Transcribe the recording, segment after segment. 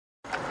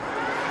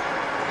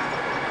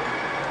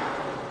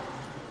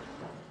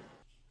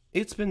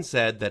It's been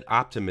said that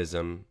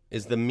optimism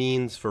is the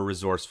means for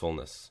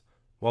resourcefulness,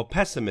 while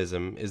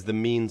pessimism is the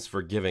means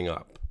for giving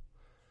up.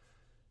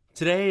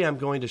 Today, I'm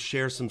going to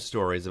share some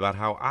stories about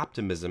how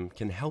optimism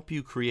can help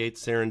you create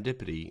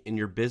serendipity in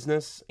your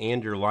business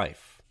and your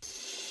life.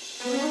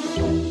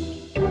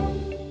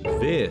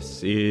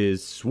 This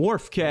is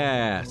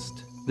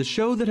Swarfcast, the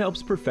show that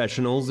helps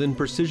professionals in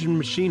precision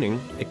machining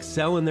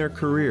excel in their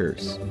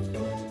careers.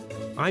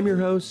 I'm your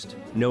host,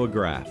 Noah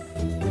Graff.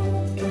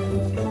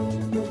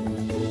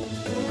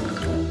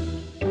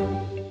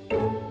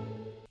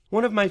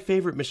 One of my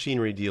favorite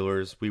machinery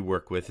dealers we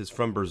work with is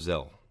from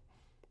Brazil.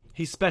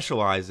 He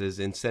specializes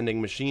in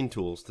sending machine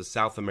tools to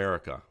South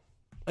America.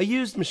 A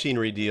used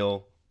machinery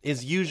deal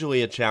is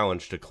usually a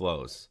challenge to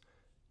close,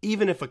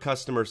 even if a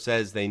customer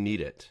says they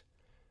need it.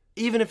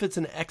 Even if it's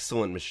an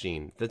excellent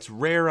machine that's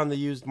rare on the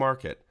used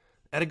market,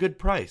 at a good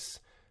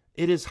price,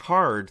 it is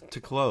hard to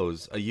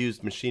close a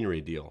used machinery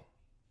deal.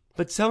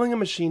 But selling a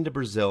machine to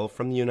Brazil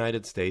from the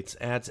United States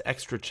adds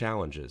extra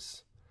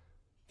challenges.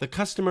 The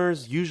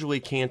customers usually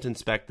can't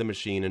inspect the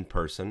machine in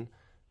person,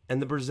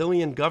 and the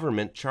Brazilian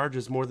government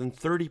charges more than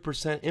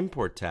 30%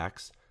 import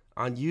tax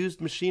on used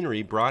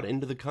machinery brought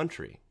into the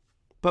country.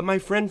 But my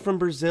friend from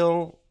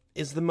Brazil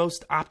is the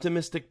most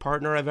optimistic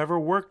partner I've ever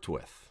worked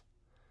with.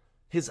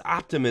 His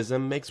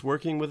optimism makes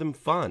working with him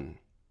fun,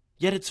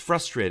 yet it's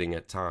frustrating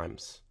at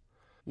times.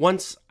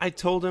 Once I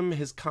told him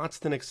his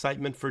constant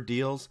excitement for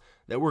deals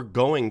that were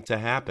going to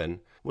happen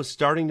was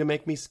starting to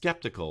make me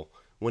skeptical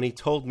when he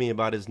told me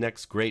about his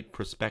next great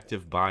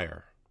prospective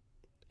buyer.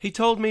 He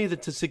told me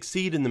that to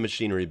succeed in the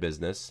machinery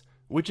business,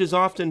 which is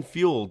often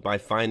fueled by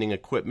finding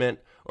equipment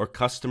or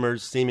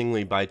customers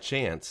seemingly by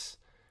chance,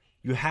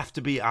 you have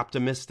to be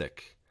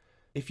optimistic.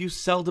 If you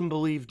seldom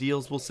believe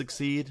deals will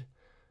succeed,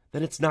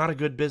 then it's not a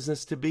good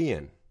business to be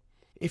in.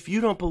 If you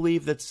don't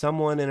believe that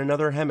someone in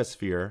another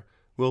hemisphere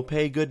will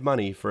pay good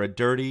money for a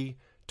dirty,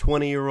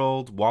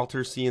 20-year-old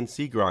Walter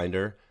CNC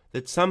grinder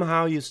that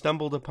somehow you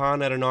stumbled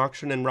upon at an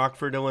auction in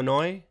Rockford,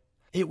 Illinois,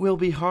 it will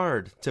be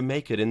hard to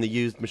make it in the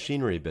used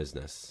machinery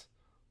business.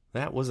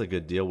 That was a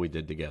good deal we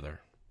did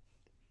together.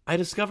 I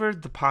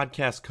discovered the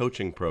podcast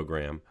coaching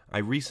program I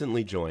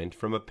recently joined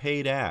from a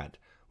paid ad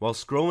while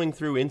scrolling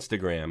through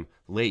Instagram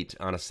late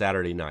on a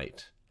Saturday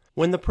night.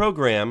 When the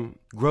program,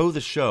 Grow the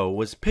Show,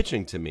 was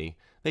pitching to me,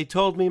 they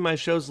told me my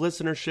show's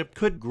listenership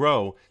could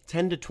grow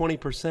 10 to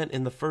 20%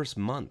 in the first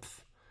month.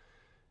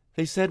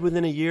 They said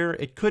within a year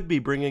it could be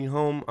bringing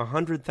home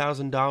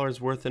 $100,000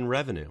 worth in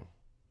revenue.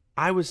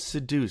 I was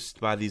seduced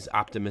by these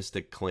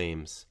optimistic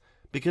claims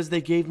because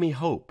they gave me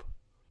hope,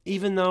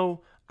 even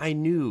though I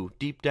knew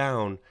deep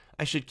down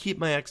I should keep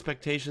my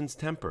expectations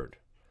tempered.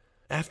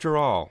 After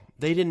all,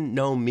 they didn't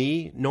know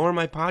me nor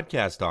my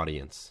podcast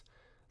audience.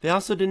 They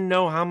also didn't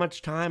know how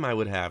much time I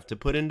would have to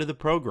put into the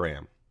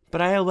program.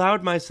 But I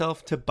allowed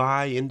myself to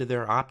buy into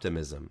their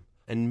optimism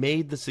and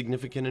made the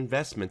significant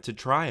investment to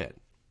try it.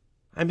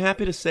 I'm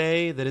happy to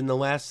say that in the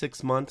last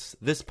 6 months,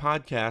 this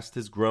podcast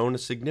has grown a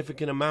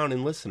significant amount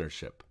in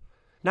listenership.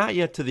 Not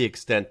yet to the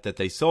extent that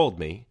they sold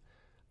me,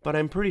 but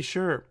I'm pretty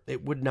sure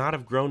it would not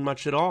have grown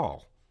much at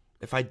all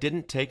if I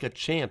didn't take a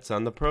chance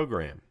on the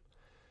program.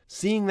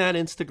 Seeing that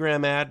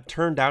Instagram ad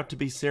turned out to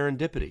be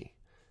serendipity,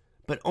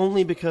 but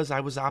only because I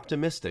was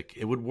optimistic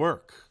it would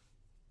work.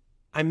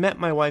 I met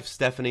my wife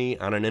Stephanie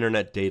on an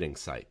internet dating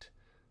site.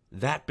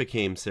 That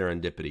became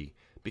serendipity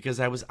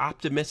because I was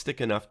optimistic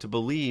enough to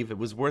believe it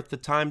was worth the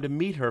time to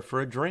meet her for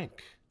a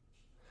drink.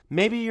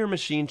 Maybe your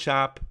machine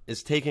shop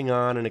is taking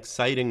on an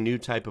exciting new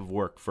type of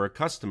work for a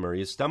customer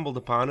you stumbled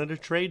upon at a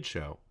trade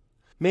show.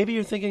 Maybe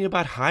you're thinking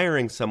about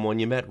hiring someone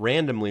you met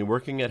randomly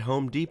working at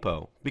Home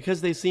Depot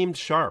because they seemed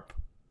sharp.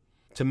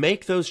 To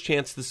make those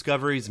chance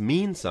discoveries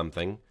mean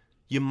something,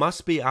 you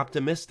must be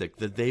optimistic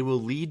that they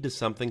will lead to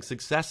something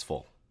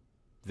successful.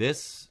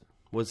 This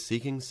was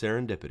Seeking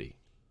Serendipity.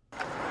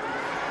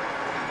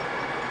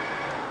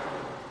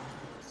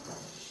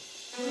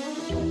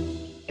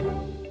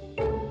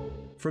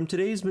 From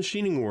today's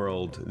machining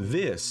world,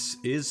 this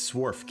is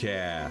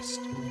Swarfcast.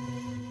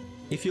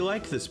 If you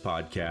like this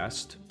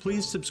podcast,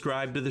 please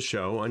subscribe to the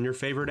show on your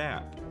favorite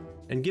app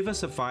and give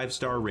us a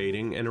 5-star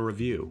rating and a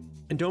review.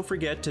 And don't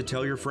forget to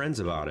tell your friends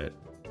about it.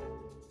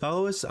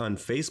 Follow us on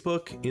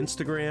Facebook,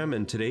 Instagram,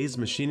 and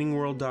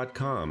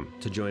todaysmachiningworld.com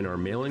to join our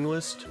mailing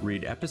list,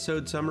 read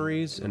episode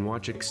summaries, and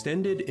watch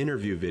extended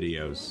interview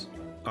videos.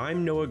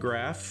 I'm Noah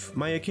Graff.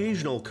 My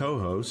occasional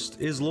co-host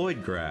is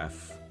Lloyd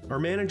Graff. Our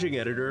managing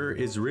editor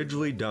is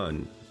Ridgely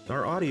Dunn.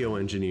 Our audio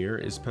engineer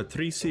is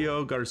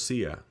Patricio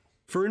Garcia.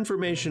 For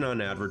information on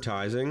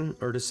advertising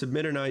or to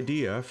submit an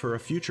idea for a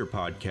future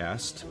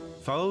podcast,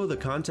 follow the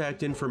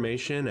contact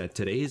information at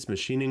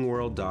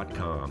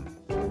todaysmachiningworld.com.